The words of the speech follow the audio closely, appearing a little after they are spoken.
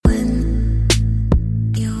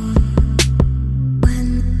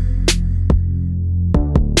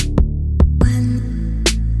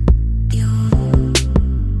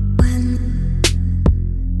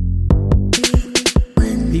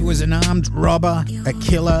robber, a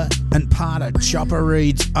killer, and part of Chopper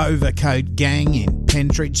Reed's Overcoat gang in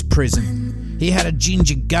Pentridge prison. He had a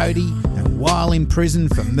ginger goatee, and while in prison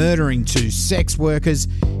for murdering 2 sex workers,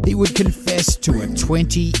 he would confess to a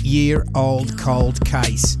 20-year-old cold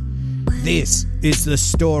case. This is the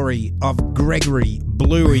story of Gregory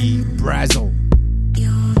Bluey Brazel.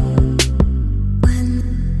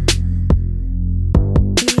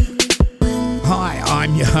 Hi,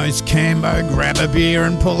 I'm your host Cambo. Grab a beer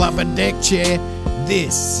and pull up a deck chair.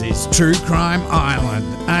 This is True Crime Island,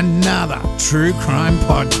 another true crime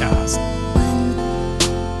podcast.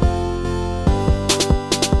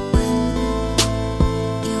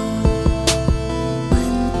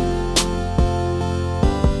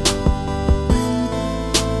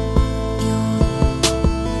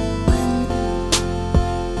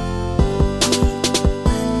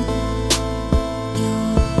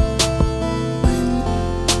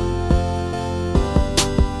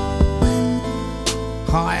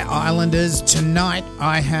 Islanders, tonight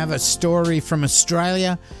I have a story from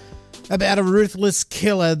Australia about a ruthless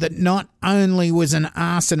killer that not only was an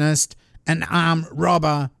arsonist, an armed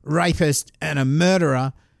robber, rapist and a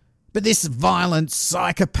murderer, but this violent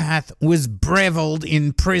psychopath was brevelled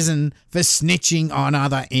in prison for snitching on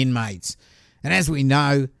other inmates. And as we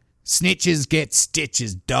know, snitches get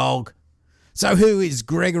stitches, dog. So who is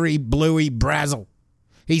Gregory Bluey Brazel?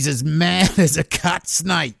 He's as mad as a cut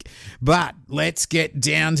snake, but let's get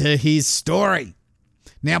down to his story.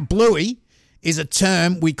 Now, Bluey is a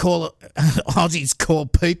term Aussies call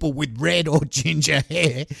people with red or ginger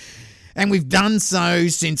hair, and we've done so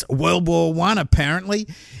since World War I, apparently.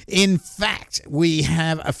 In fact, we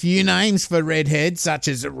have a few names for redheads, such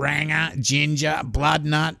as Ranger, Ginger,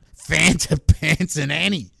 Bloodnut, Fanta Pants, and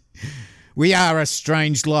Annie. We are a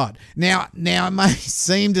strange lot. Now, it may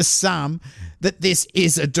seem to some that this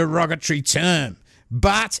is a derogatory term,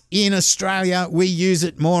 but in Australia we use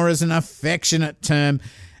it more as an affectionate term,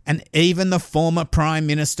 and even the former Prime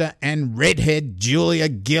Minister and redhead Julia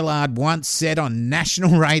Gillard once said on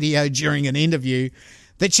national radio during an interview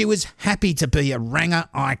that she was happy to be a Ranger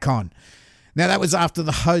icon. Now, that was after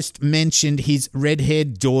the host mentioned his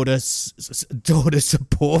redhead daughter's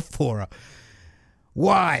support for her.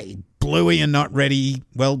 Why Bluey and not ready?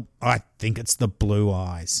 Well, I think it's the blue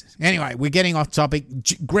eyes. Anyway, we're getting off topic.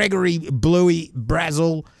 Gregory Bluey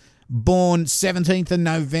Brazel, born 17th of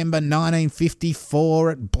November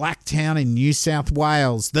 1954 at Blacktown in New South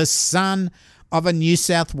Wales, the son of a New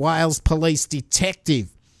South Wales police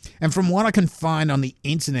detective. And from what I can find on the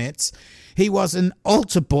internets, he was an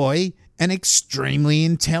altar boy and extremely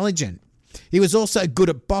intelligent. He was also good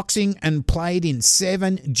at boxing and played in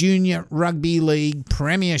 7 junior rugby league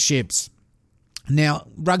premierships. Now,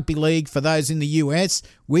 rugby league, for those in the US,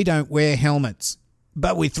 we don't wear helmets,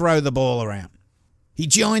 but we throw the ball around. He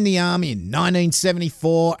joined the army in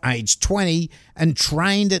 1974, aged 20, and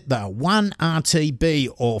trained at the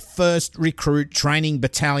 1RTB, or 1st Recruit Training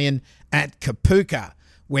Battalion at Kapuka,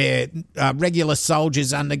 where regular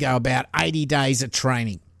soldiers undergo about 80 days of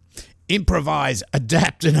training. Improvise,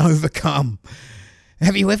 adapt and overcome.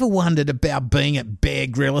 Have you ever wondered about being at Bear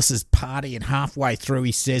Grylls' party and halfway through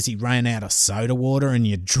he says he ran out of soda water and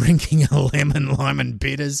you're drinking a lemon, lime and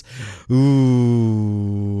bitters?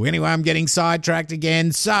 Ooh. Anyway, I'm getting sidetracked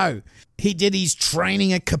again. So, he did his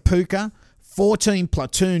training at Kapuka, 14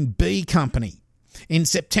 Platoon B Company. In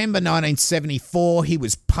September 1974, he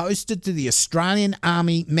was posted to the Australian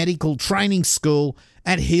Army Medical Training School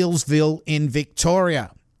at Healesville in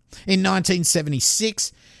Victoria. In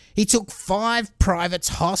 1976, he took 5 privates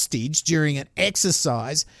hostage during an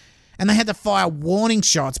exercise, and they had to fire warning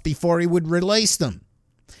shots before he would release them.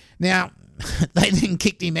 Now, they then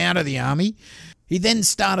kicked him out of the army. He then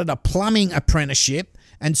started a plumbing apprenticeship,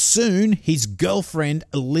 and soon his girlfriend,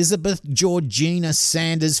 Elizabeth Georgina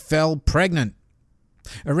Sanders, fell pregnant.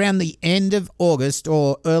 Around the end of August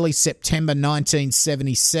or early September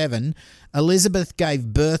 1977, Elizabeth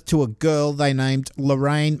gave birth to a girl they named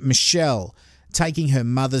Lorraine Michelle, taking her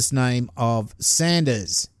mother's name of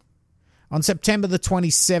Sanders. On September the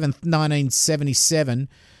 27th, 1977,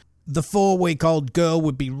 the 4-week-old girl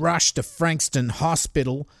would be rushed to Frankston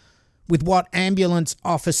Hospital with what ambulance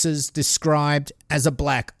officers described as a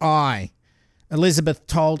black eye. Elizabeth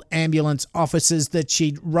told ambulance officers that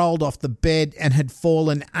she'd rolled off the bed and had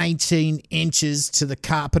fallen 18 inches to the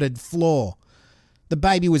carpeted floor. The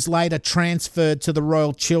baby was later transferred to the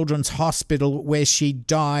Royal Children's Hospital, where she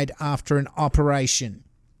died after an operation.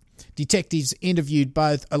 Detectives interviewed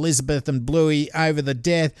both Elizabeth and Bluey over the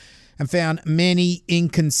death and found many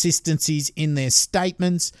inconsistencies in their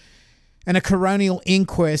statements, and a coronial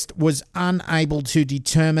inquest was unable to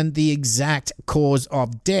determine the exact cause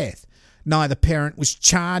of death. Neither parent was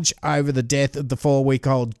charged over the death of the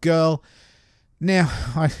 4-week-old girl. Now,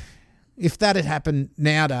 if that had happened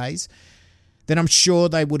nowadays, then I'm sure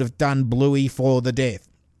they would have done Bluey for the death.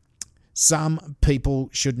 Some people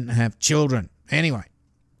shouldn't have children. Anyway.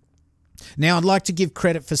 Now, I'd like to give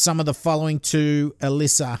credit for some of the following to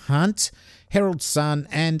Alyssa Hunt, Herald Sun,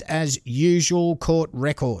 and, as usual, court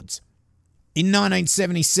records. In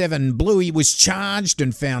 1977, Bluey was charged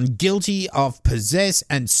and found guilty of possess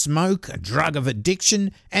and smoke, a drug of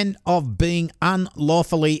addiction, and of being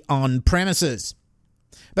unlawfully on premises.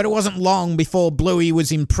 But it wasn't long before Bluey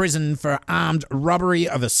was imprisoned for armed robbery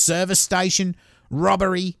of a service station,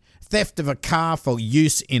 robbery, theft of a car for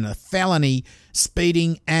use in a felony,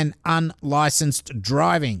 speeding, and unlicensed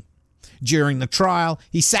driving. During the trial,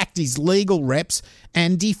 he sacked his legal reps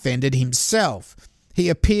and defended himself. He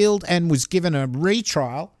appealed and was given a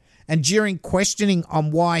retrial, and during questioning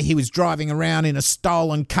on why he was driving around in a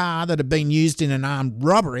stolen car that had been used in an armed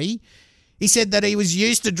robbery, he said that he was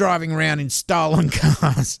used to driving around in stolen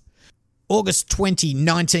cars. August 20,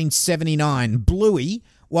 1979, Bluey,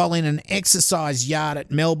 while in an exercise yard at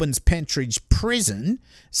Melbourne's Pentridge prison,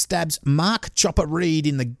 stabs Mark Chopper Reed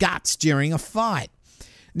in the guts during a fight.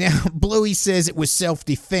 Now, Bluey says it was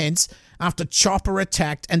self-defense after Chopper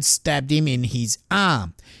attacked and stabbed him in his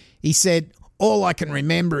arm. He said, "All I can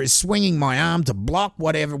remember is swinging my arm to block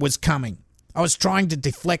whatever was coming. I was trying to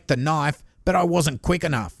deflect the knife, but I wasn't quick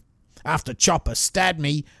enough. After Chopper stabbed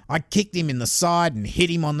me, I kicked him in the side and hit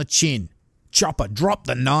him on the chin. Chopper dropped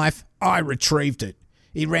the knife, I retrieved it.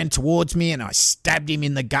 He ran towards me and I stabbed him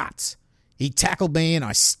in the guts. He tackled me and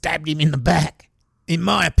I stabbed him in the back. In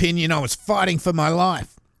my opinion, I was fighting for my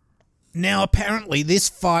life." Now, apparently, this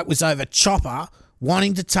fight was over Chopper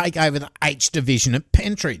wanting to take over the H Division at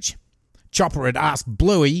Pentridge. Chopper had asked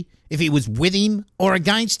Bluey if he was with him or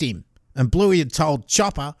against him, and Bluey had told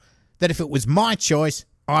Chopper that if it was my choice,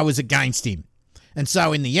 I was against him. And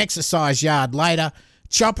so in the exercise yard later,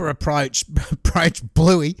 Chopper approached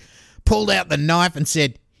Bluey, pulled out the knife and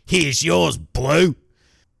said, "Here's yours, Blue."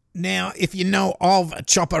 Now, if you know of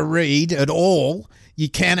Chopper Reed at all, you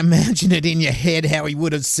can't imagine it in your head how he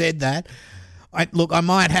would have said that. I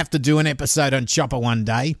might have to do an episode on Chopper one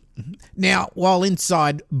day. Now, while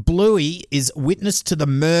inside, Bluey is witness to the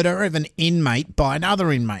murder of an inmate by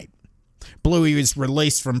another inmate. Bluey was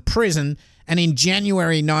released from prison, and in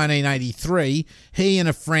January 1983, he and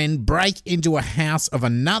a friend break into a house of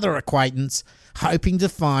another acquaintance, hoping to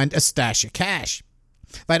find a stash of cash.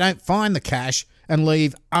 They don't find the cash and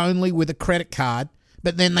leave only with a credit card,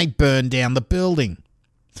 but then they burn down the building.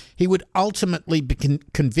 He would ultimately be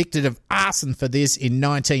convicted of arson for this in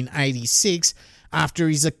 1986 after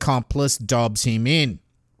his accomplice dobs him in.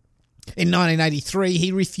 In 1983,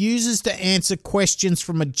 he refuses to answer questions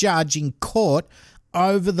from a judge in court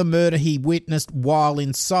over the murder he witnessed while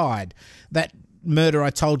inside. That murder I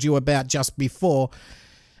told you about just before.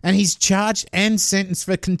 And he's charged and sentenced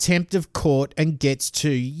for contempt of court and gets 2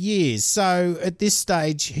 years. So at this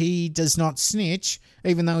stage, he does not snitch,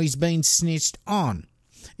 even though he's been snitched on.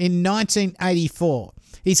 In 1984,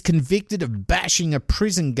 he's convicted of bashing a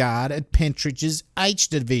prison guard at Pentridge's H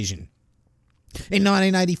Division. In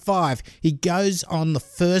 1985, he goes on the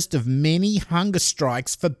first of many hunger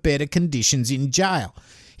strikes for better conditions in jail.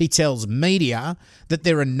 He tells media that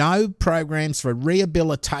there are no programs for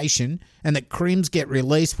rehabilitation and that crims get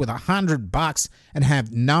released with $100 and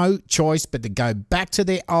have no choice but to go back to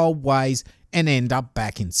their old ways and end up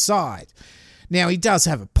back inside. Now, he does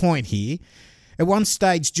have a point here. At one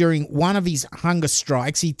stage during one of his hunger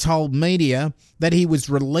strikes, he told media that he was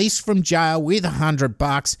released from jail with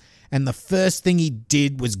 $100 and the first thing he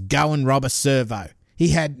did was go and rob a servo. He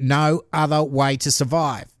had no other way to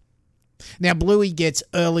survive. Now, Bluey gets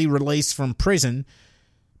early release from prison,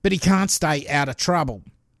 but he can't stay out of trouble.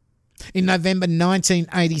 In November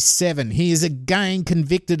 1987, he is again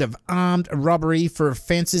convicted of armed robbery for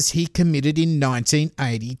offences he committed in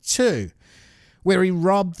 1982, where he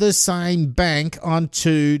robbed the same bank on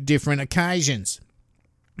 2 different occasions.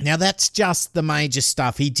 Now, that's just the major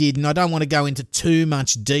stuff he did, and I don't want to go into too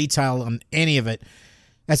much detail on any of it,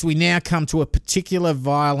 as we now come to a particular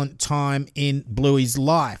violent time in Bluey's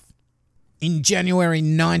life. In January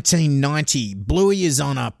 1990, Bluey is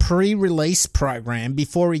on a pre-release program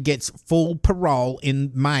before he gets full parole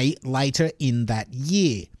in May later in that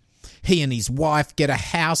year. He and his wife get a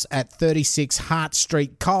house at 36 Hart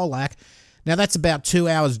Street, Colac. Now that's about 2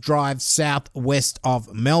 hours drive southwest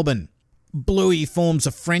of Melbourne. Bluey forms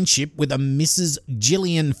a friendship with a Mrs.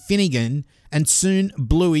 Gillian Finnegan, and soon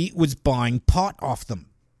Bluey was buying pot off them.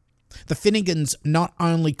 The Finnegans not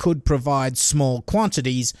only could provide small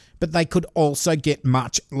quantities, but they could also get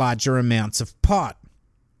much larger amounts of pot.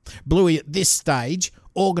 Bluey at this stage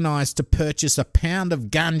organised to purchase a pound of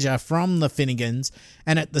ganja from the Finnegans,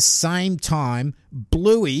 and at the same time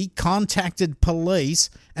Bluey contacted police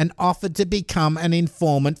and offered to become an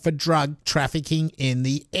informant for drug trafficking in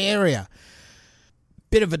the area.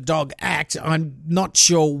 Bit of a dog act. I'm not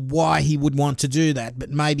sure why he would want to do that, but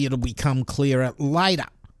maybe it'll become clearer later.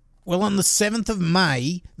 Well, on the 7th of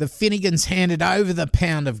May, the Finnegans handed over the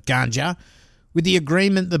pound of ganja with the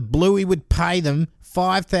agreement that Bluey would pay them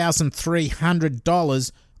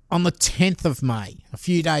 $5,300 on the 10th of May, a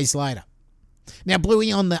few days later. Now,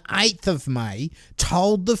 Bluey on the 8th of May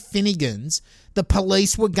told the Finnegans the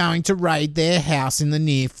police were going to raid their house in the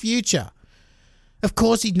near future. Of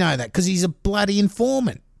course he'd know that because he's a bloody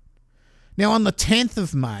informant. Now, on the 10th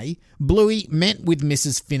of May, Bluey met with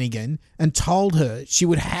Mrs. Finnegan and told her she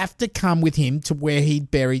would have to come with him to where he'd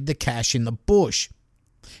buried the cash in the bush.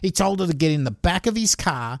 He told her to get in the back of his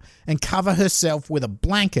car and cover herself with a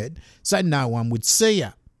blanket so no one would see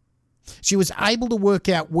her. She was able to work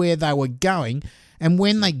out where they were going, and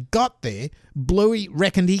when they got there, Bluey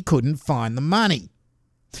reckoned he couldn't find the money.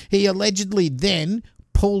 He allegedly then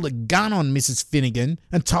pulled a gun on Mrs. Finnegan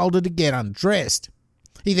and told her to get undressed.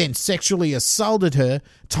 He then sexually assaulted her,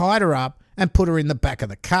 tied her up, and put her in the back of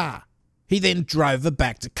the car. He then drove her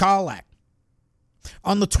back to Colac.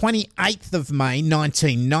 On the 28th of May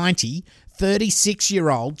 1990,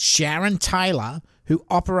 36-year-old Sharon Taylor, who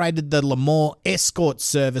operated the Lemoore escort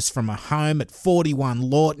service from a home at 41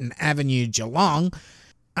 Lawton Avenue, Geelong,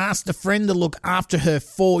 asked a friend to look after her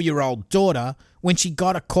 4-year-old daughter when she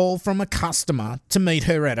got a call from a customer to meet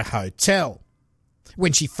her at a hotel.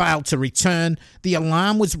 When she failed to return, the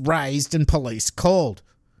alarm was raised and police called.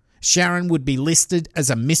 Sharon would be listed as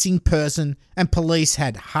a missing person and police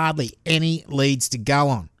had hardly any leads to go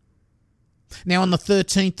on. Now, on the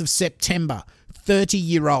 13th of September,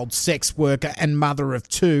 30-year-old sex worker and mother of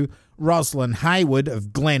two, Rosalind Hayward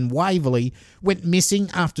of Glen Waverley, went missing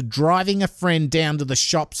after driving a friend down to the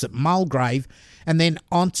shops at Mulgrave and then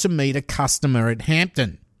on to meet a customer at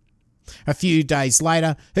Hampton. A few days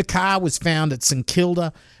later, her car was found at St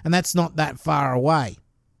Kilda, and that's not that far away.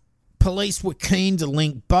 Police were keen to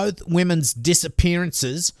link both women's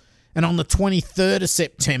disappearances, and on the 23rd of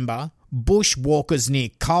September, bushwalkers near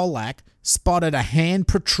Colac spotted a hand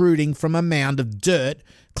protruding from a mound of dirt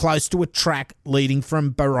close to a track leading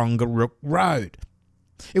from Barongarook Road.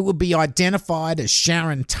 It would be identified as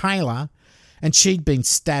Sharon Taylor, and she'd been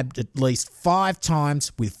stabbed at least 5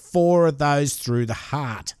 times, with 4 of those through the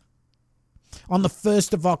heart. On the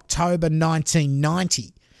 1st of October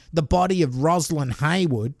 1990, the body of Rosalind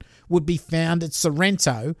Hayward would be found at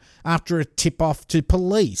Sorrento after a tip-off to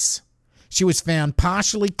police. She was found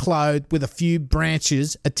partially clothed with a few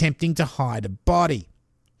branches attempting to hide a body.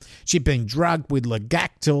 She'd been drugged with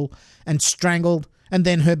Lagactyl and strangled, and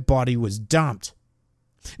then her body was dumped.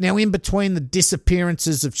 Now, in between the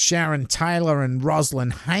disappearances of Sharon Taylor and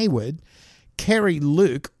Rosalind Hayward, Kerry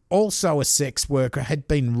Luke, also a sex worker, had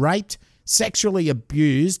been raped, sexually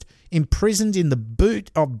abused, imprisoned in the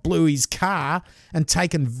boot of Bluey's car, and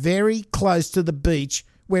taken very close to the beach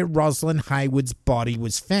where Rosalind Hayward's body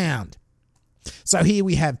was found. So here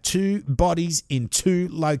we have 2 bodies in 2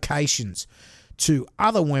 locations. 2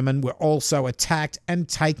 other women were also attacked and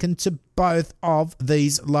taken to both of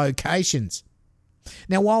these locations.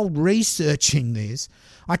 Now, while researching this,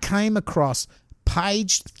 I came across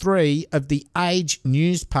page 3 of the Age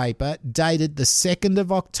newspaper dated the 2nd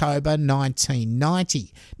of October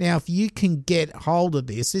 1990. Now, if you can get hold of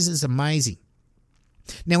this is amazing.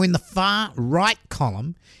 Now, in the far right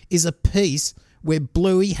column is a piece where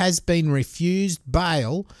Bluey has been refused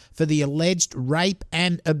bail for the alleged rape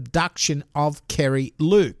and abduction of Kerry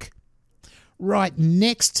Luke. Right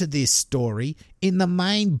next to this story, in the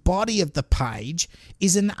main body of the page,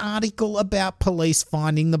 is an article about police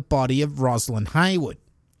finding the body of Rosalind Hayward.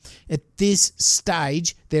 At this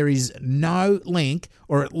stage, there is no link,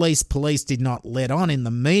 or at least police did not let on in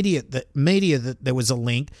the media that there was a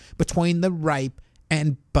link between the rape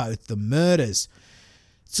and both the murders.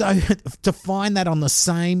 So to find that on the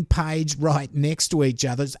same page right next to each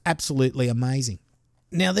other is absolutely amazing.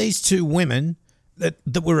 Now, these 2 women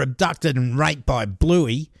that were abducted and raped by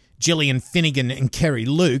Bluey, Gillian Finnegan and Kerry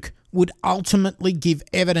Luke, would ultimately give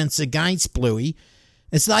evidence against Bluey,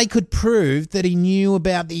 as they could prove that he knew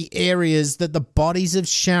about the areas that the bodies of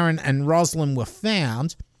Sharon and Rosalind were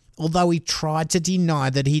found, although he tried to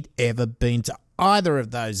deny that he'd ever been to either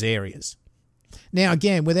of those areas. Now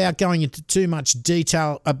again, without going into too much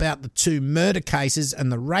detail about the two murder cases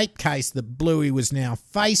and the rape case that Bluey was now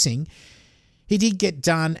facing, he did get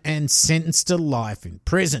done and sentenced to life in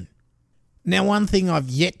prison. Now, one thing I've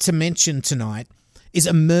yet to mention tonight is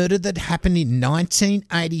a murder that happened in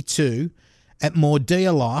 1982 at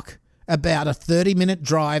Mordealock, about a 30-minute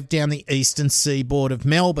drive down the eastern seaboard of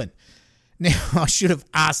Melbourne. Now, I should have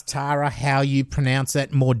asked Tara how you pronounce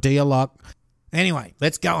that, Mordealock. Anyway,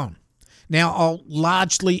 let's go on. Now, I'll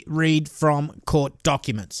largely read from court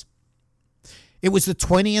documents. It was the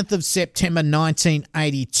 20th of September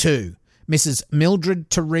 1982. Mrs. Mildred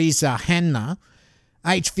Teresa Hanna,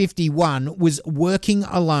 age 51, was working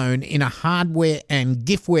alone in a hardware and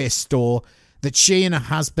giftware store that she and her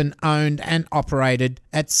husband owned and operated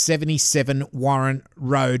at 77 Warren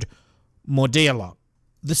Road, Mordealock.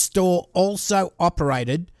 The store also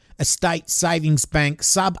operated a state savings bank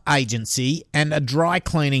sub-agency and a dry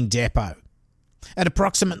cleaning depot. At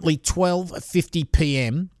approximately 12:50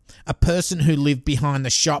 p.m, a person who lived behind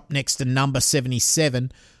the shop next to number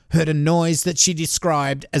 77 heard a noise that she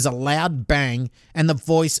described as a loud bang and the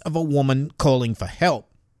voice of a woman calling for help.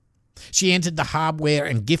 She entered the hardware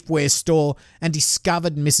and giftware store and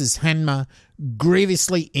discovered Mrs. Hanma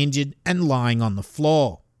grievously injured and lying on the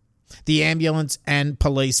floor. The ambulance and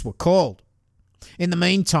police were called. In the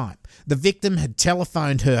meantime, the victim had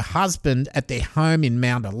telephoned her husband at their home in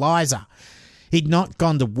Mount Eliza. He'd not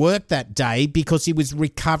gone to work that day because he was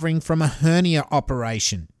recovering from a hernia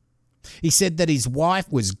operation. He said that his wife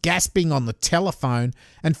was gasping on the telephone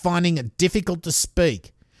and finding it difficult to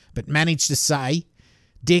speak, but managed to say,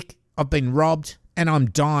 "Dick, I've been robbed and I'm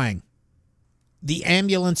dying." The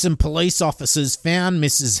ambulance and police officers found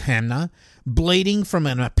Mrs. Hanna bleeding from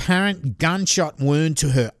an apparent gunshot wound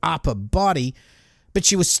to her upper body, but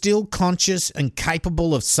she was still conscious and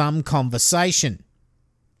capable of some conversation.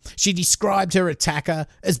 She described her attacker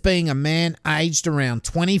as being a man aged around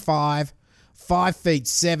 25, 5 feet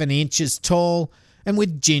 7 inches tall, and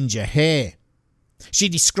with ginger hair. She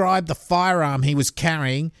described the firearm he was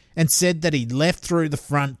carrying and said that he'd left through the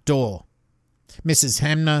front door. Mrs.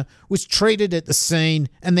 Hamner was treated at the scene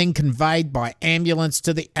and then conveyed by ambulance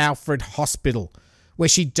to the Alfred Hospital, where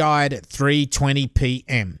she died at 3:20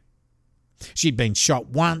 p.m. She'd been shot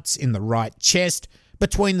once in the right chest,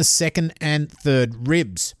 between the second and third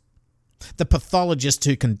ribs. The pathologist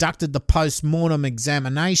who conducted the post-mortem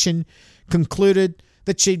examination concluded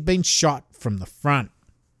that she'd been shot from the front.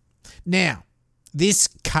 Now, this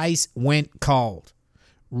case went cold.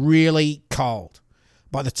 Really cold.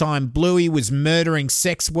 By the time Bluey was murdering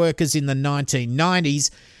sex workers in the 1990s,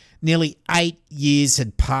 nearly 8 years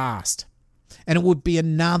had passed. And it would be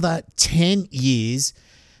another 10 years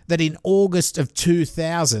that in August of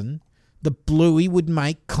 2000, the Bluey would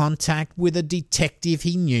make contact with a detective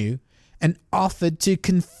he knew and offered to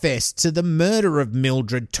confess to the murder of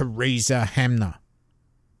Mildred Teresa Hamner.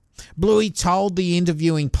 Bluey told the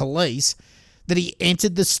interviewing police that he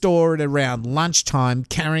entered the store at around lunchtime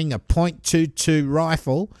carrying a .22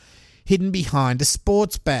 rifle hidden behind a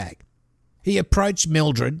sports bag. He approached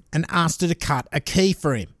Mildred and asked her to cut a key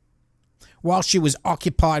for him. While she was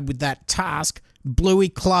occupied with that task, Bluey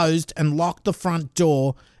closed and locked the front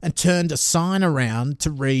door and turned a sign around to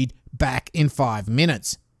read "Back in 5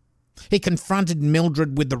 minutes." He confronted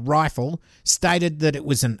Mildred with the rifle, stated that it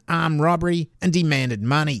was an armed robbery and demanded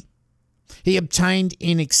money. He obtained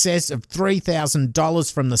in excess of $3,000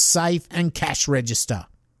 from the safe and cash register.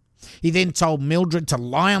 He then told Mildred to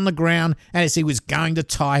lie on the ground as he was going to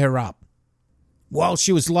tie her up. While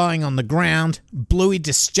she was lying on the ground, Bluey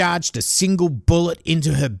discharged a single bullet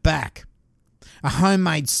into her back. A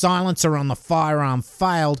homemade silencer on the firearm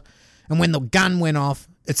failed, and when the gun went off,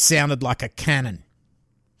 it sounded like a cannon.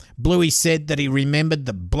 Bluey said that he remembered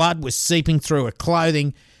the blood was seeping through her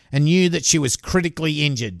clothing and knew that she was critically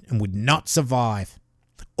injured and would not survive.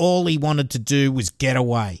 All he wanted to do was get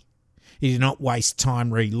away. He did not waste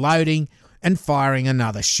time reloading and firing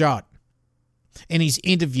another shot. In his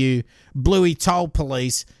interview, Bluey told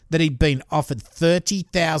police that he'd been offered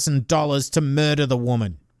 $30,000 to murder the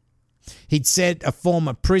woman. He'd said a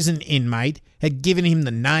former prison inmate had given him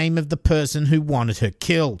the name of the person who wanted her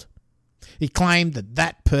killed. He claimed that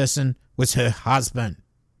that person was her husband.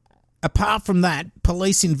 Apart from that,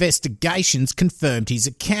 police investigations confirmed his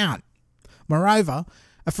account. Moreover,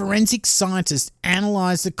 a forensic scientist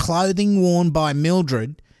analysed the clothing worn by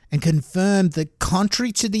Mildred and confirmed that,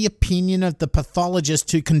 contrary to the opinion of the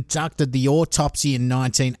pathologist who conducted the autopsy in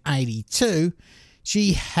 1982,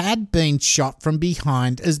 she had been shot from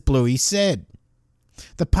behind, as Bluey said.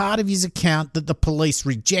 The part of his account that the police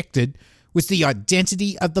rejected was the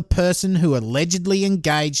identity of the person who allegedly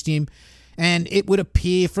engaged him and it would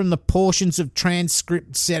appear from the portions of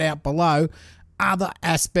transcript set out below other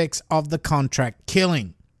aspects of the contract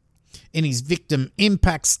killing. In his victim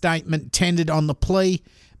impact statement tendered on the plea,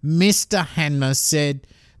 Mr. Hanmer said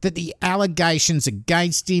that the allegations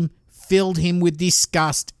against him filled him with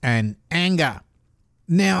disgust and anger.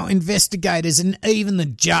 Now, investigators and even the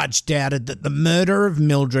judge doubted that the murder of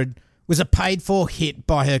Mildred was a paid-for hit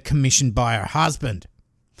by her commissioned by her husband.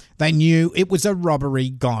 They knew it was a robbery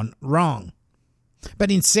gone wrong.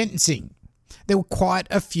 But in sentencing, there were quite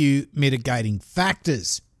a few mitigating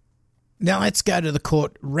factors. Now let's go to the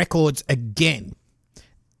court records again.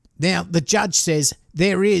 Now, the judge says,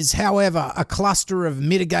 there is, however, a cluster of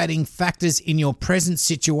mitigating factors in your present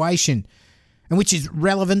situation, and which is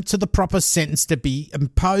relevant to the proper sentence to be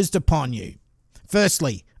imposed upon you.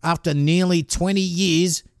 Firstly, after nearly 20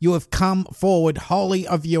 years, you have come forward wholly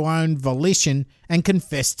of your own volition and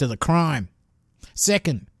confessed to the crime.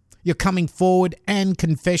 Second, your coming forward and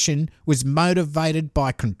confession was motivated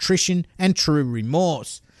by contrition and true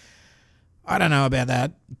remorse. I don't know about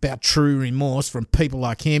that, about true remorse from people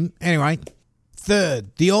like him. Anyway,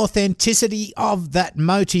 third, the authenticity of that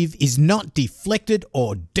motive is not deflected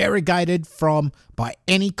or derogated from by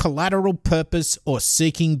any collateral purpose or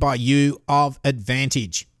seeking by you of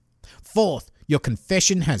advantage. Fourth, your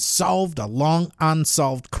confession has solved a long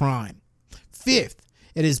unsolved crime. Fifth,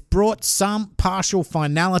 it has brought some partial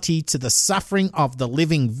finality to the suffering of the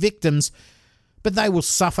living victims, but they will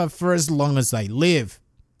suffer for as long as they live.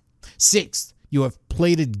 Sixth, you have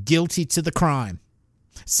pleaded guilty to the crime.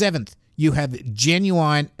 Seventh, you have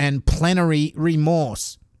genuine and plenary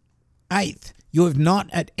remorse. Eighth, you have not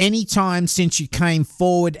at any time since you came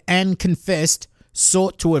forward and confessed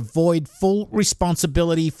sought to avoid full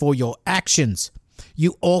responsibility for your actions.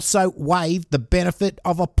 You also waived the benefit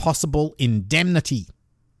of a possible indemnity.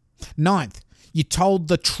 Ninth, you told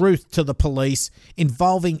the truth to the police,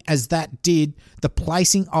 involving as that did the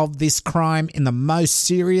placing of this crime in the most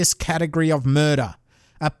serious category of murder,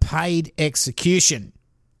 a paid execution.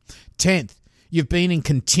 10th, you've been in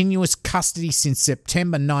continuous custody since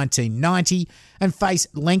September 1990 and face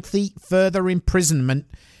lengthy further imprisonment,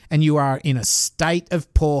 and you are in a state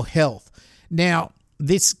of poor health. Now,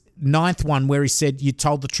 this ninth one where he said you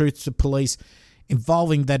told the truth to police,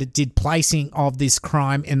 involving that it did placing of this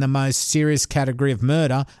crime in the most serious category of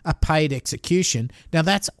murder, a paid execution. Now,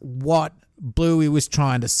 that's what Bluey was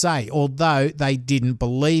trying to say, although they didn't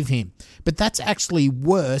believe him. But that's actually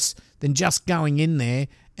worse than just going in there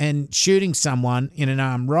and shooting someone in an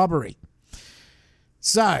armed robbery.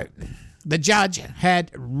 So, the judge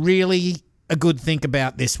had really a good think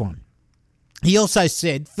about this one. He also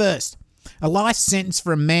said, first, a life sentence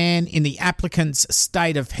for a man in the applicant's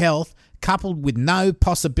state of health, coupled with no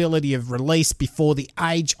possibility of release before the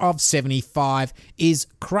age of 75, is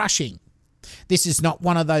crushing. This is not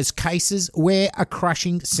one of those cases where a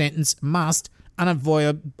crushing sentence must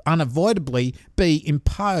unavoidably be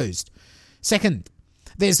imposed. Second,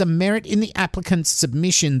 there's a merit in the applicant's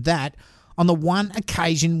submission that, on the one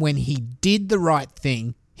occasion when he did the right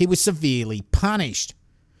thing, he was severely punished.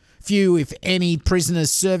 Few, if any,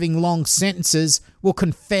 prisoners serving long sentences will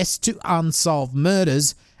confess to unsolved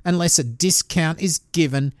murders unless a discount is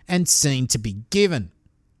given and seen to be given.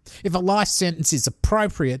 If a life sentence is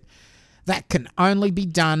appropriate, that can only be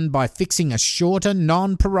done by fixing a shorter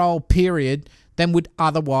non-parole period than would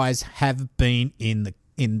otherwise have been in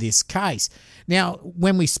this case. Now,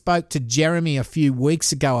 when we spoke to Jeremy a few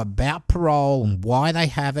weeks ago about parole and why they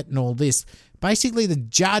have it and all this, basically the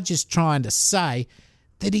judge is trying to say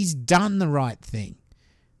that he's done the right thing.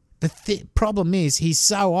 The problem is he's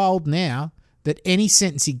so old now that any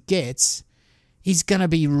sentence he gets, he's going to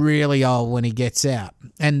be really old when he gets out.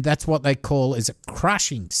 And that's what they call is a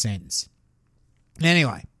crushing sentence.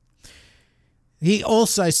 Anyway, he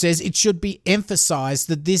also says it should be emphasised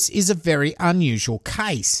that this is a very unusual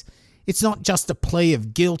case. It's not just a plea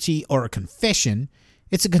of guilty or a confession.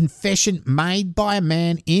 It's a confession made by a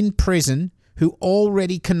man in prison who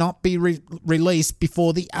already cannot be released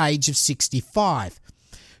before the age of 65,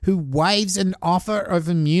 who waives an offer of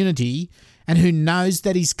immunity, and who knows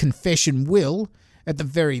that his confession will, at the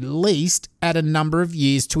very least, add a number of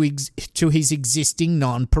years to his existing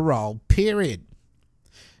non-parole period.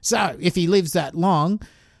 So, if he lives that long,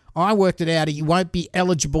 I worked it out, he won't be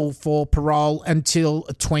eligible for parole until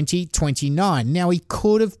 2029. Now, he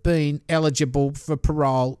could have been eligible for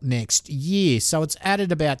parole next year, so it's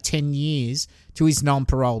added about 10 years to his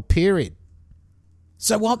non-parole period.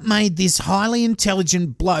 So what made this highly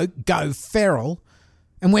intelligent bloke go feral,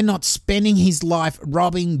 and we're not spending his life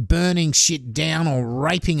robbing, burning shit down or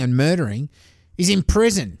raping and murdering, is in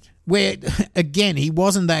prison where, again, he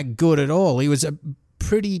wasn't that good at all. He was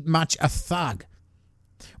pretty much a thug.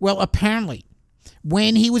 Well, apparently,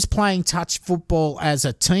 when he was playing touch football as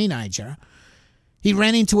a teenager, he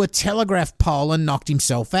ran into a telegraph pole and knocked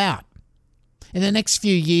himself out. In the next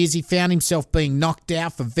few years, he found himself being knocked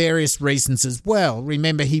out for various reasons as well.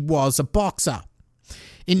 Remember, he was a boxer.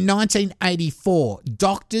 In 1984,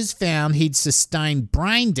 doctors found he'd sustained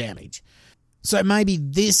brain damage. So maybe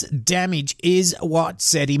this damage is what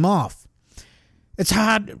set him off. It's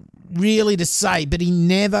hard really to say, but he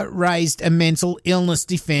never raised a mental illness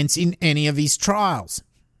defence in any of his trials.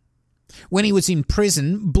 When he was in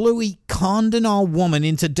prison, Bluey conned an old woman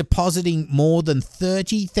into depositing more than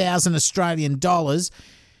 30,000 Australian dollars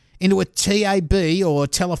into a TAB or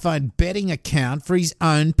telephone betting account for his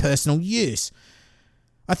own personal use.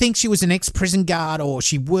 I think she was an ex-prison guard or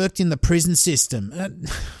she worked in the prison system.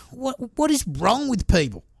 What is wrong with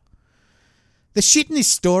people? The shit in this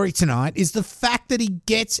story tonight is the fact that he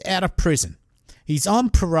gets out of prison. He's on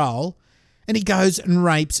parole and he goes and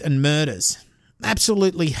rapes and murders.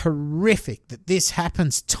 Absolutely horrific that this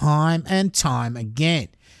happens time and time again.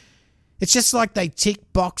 It's just like they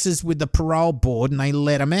tick boxes with the parole board and they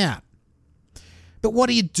let him out. But what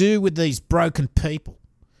do you do with these broken people?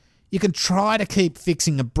 You can try to keep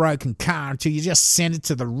fixing a broken car until you just send it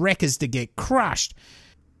to the wreckers to get crushed,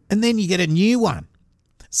 and then you get a new one.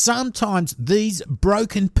 Sometimes these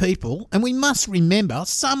broken people, and we must remember,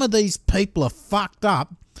 some of these people are fucked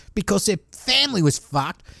up because their family was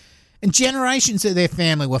fucked and generations of their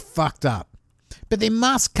family were fucked up. But there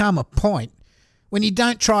must come a point when you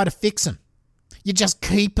don't try to fix them. You just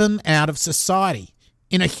keep them out of society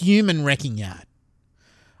in a human wrecking yard.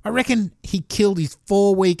 I reckon he killed his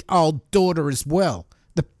 4-week-old daughter as well.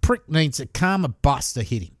 The prick needs a karma bus to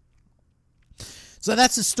hit him. So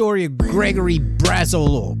that's the story of Gregory, Brazel,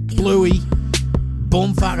 or Bluey,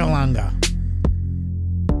 Boomfuckalunga.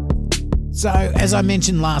 So, as I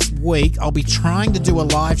mentioned last week, I'll be trying to do a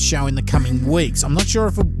live show in the coming weeks. I'm not sure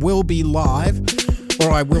if it will be live or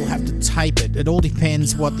I will have to tape it. It all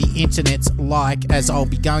depends what the internet's like, as I'll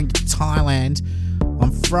be going to Thailand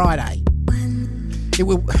on Friday. It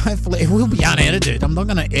will be unedited. I'm not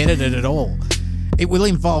going to edit it at all. It will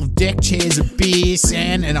involve deck chairs, a beer,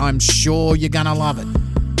 sand, and I'm sure you're going to love it.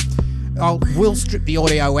 We'll strip the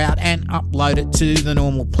audio out and upload it to the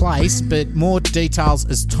normal place, but more details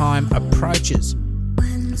as time approaches.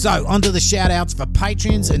 So, onto the shout-outs for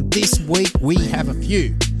Patreons, and this week we have a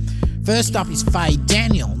few. First up is Faye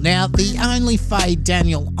Daniel. Now, the only Faye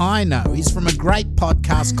Daniel I know is from a great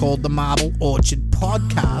podcast called the Marble Orchard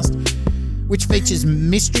Podcast, which features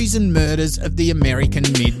mysteries and murders of the American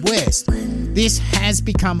Midwest. This has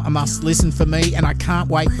become a must-listen for me, and I can't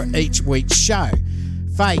wait for each week's show.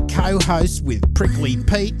 Faye co-hosts with Prickly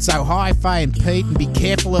Pete, so hi Faye and Pete, and be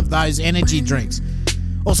careful of those energy drinks.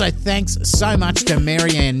 Also, thanks so much to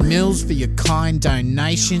Marianne Mills for your kind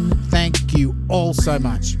donation. Thank you all so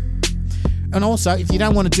much. And also, if you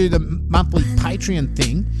don't want to do the monthly Patreon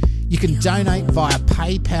thing, you can donate via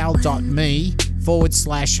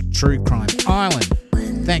paypal.me/True Crime Island.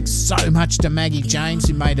 Thanks so much to Maggie James,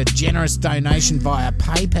 who made a generous donation via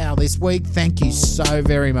PayPal this week. Thank you so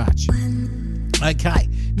very much. Okay,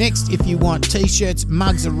 next, if you want t-shirts,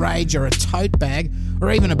 mugs of rage, or a tote bag,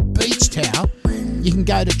 or even a beach towel, you can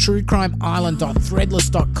go to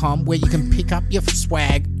truecrimeisland.threadless.com, where you can pick up your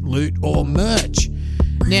swag, loot, or merch.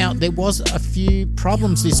 Now, there was a few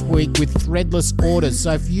problems this week with Threadless orders,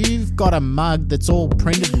 so if you've got a mug that's all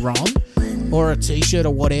printed wrong, or a t-shirt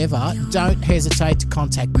or whatever, don't hesitate to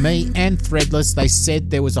contact me and Threadless. They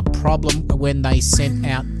said there was a problem when they sent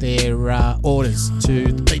out their orders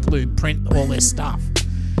to the people who print all their stuff.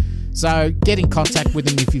 So get in contact with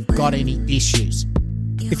them if you've got any issues.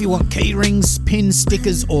 If you want key rings, pins,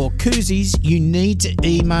 stickers or koozies, you need to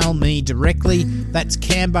email me directly. That's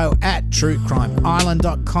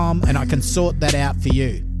cambo@truecrimeisland.com, and I can sort that out for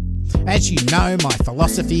you. As you know, my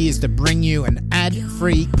philosophy is to bring you an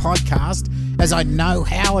ad-free podcast, as I know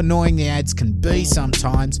how annoying the ads can be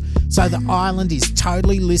sometimes, so the island is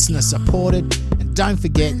totally listener-supported. And don't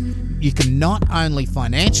forget, you can not only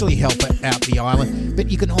financially help out the island, but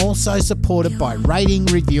you can also support it by rating,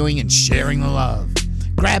 reviewing and sharing the love.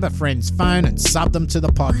 Grab a friend's phone and sub them to the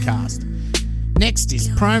podcast. Next is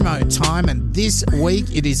promo time, and this week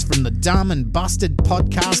it is from the Dumb and Busted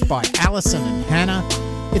podcast by Alison and Hannah.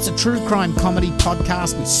 It's a true crime comedy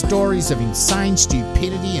podcast with stories of insane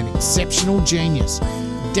stupidity and exceptional genius.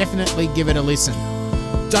 Definitely give it a listen.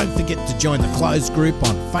 Don't forget to join the closed group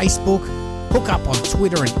on Facebook, hook up on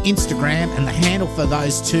Twitter and Instagram, and the handle for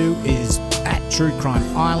those two is @True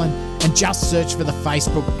Crime Island, and just search for the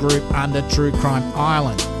Facebook group under True Crime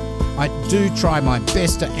Island. I do try my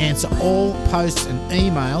best to answer all posts and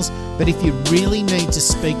emails, but if you really need to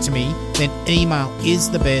speak to me, then email is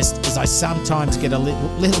the best, as I sometimes get a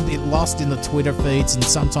little bit lost in the Twitter feeds and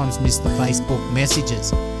sometimes miss the Facebook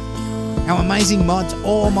messages. Our amazing mods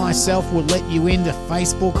or myself will let you into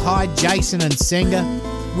Facebook. Hi, Jason and Senga.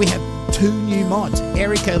 We have 2 new mods,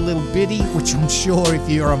 Erica Little Bitty, which I'm sure if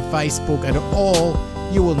you're on Facebook at all,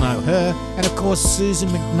 you will know her, and of course Susan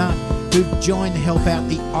McNutt, who've joined to help out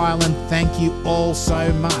the island. Thank you all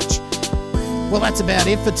so much. Well, that's about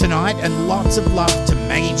it for tonight, and lots of love to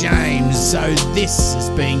Maggie James. So this has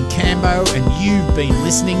been Cambo, and you've been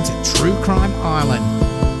listening to True Crime Island.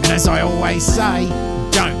 And as I always say,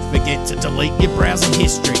 don't forget to delete your browser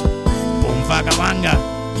history. Boom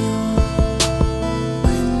fuckalunga.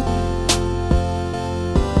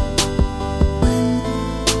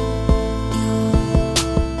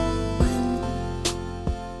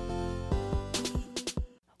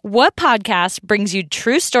 What podcast brings you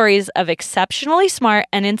true stories of exceptionally smart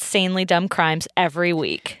and insanely dumb crimes every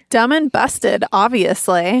week? Dumb and Busted,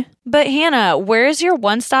 obviously. But Hannah, where's your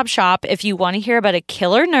one-stop shop if you want to hear about a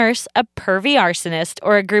killer nurse, a pervy arsonist,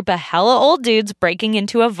 or a group of hella old dudes breaking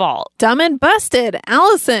into a vault? Dumb and Busted.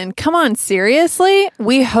 Allison, come on, seriously?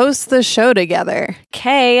 We host the show together.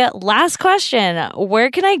 Okay, last question.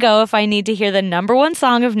 Where can I go if I need to hear the #1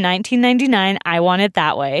 song of 1999, I Want It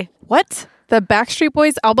That Way? What? The Backstreet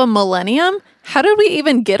Boys album Millennium? How did we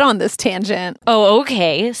even get on this tangent? Oh,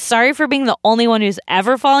 okay. Sorry for being the only one who's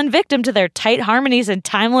ever fallen victim to their tight harmonies and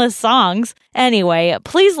timeless songs. Anyway,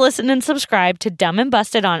 please listen and subscribe to Dumb and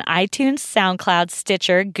Busted on iTunes, SoundCloud,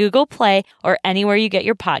 Stitcher, Google Play, or anywhere you get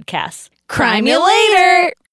your podcasts. Crime you later!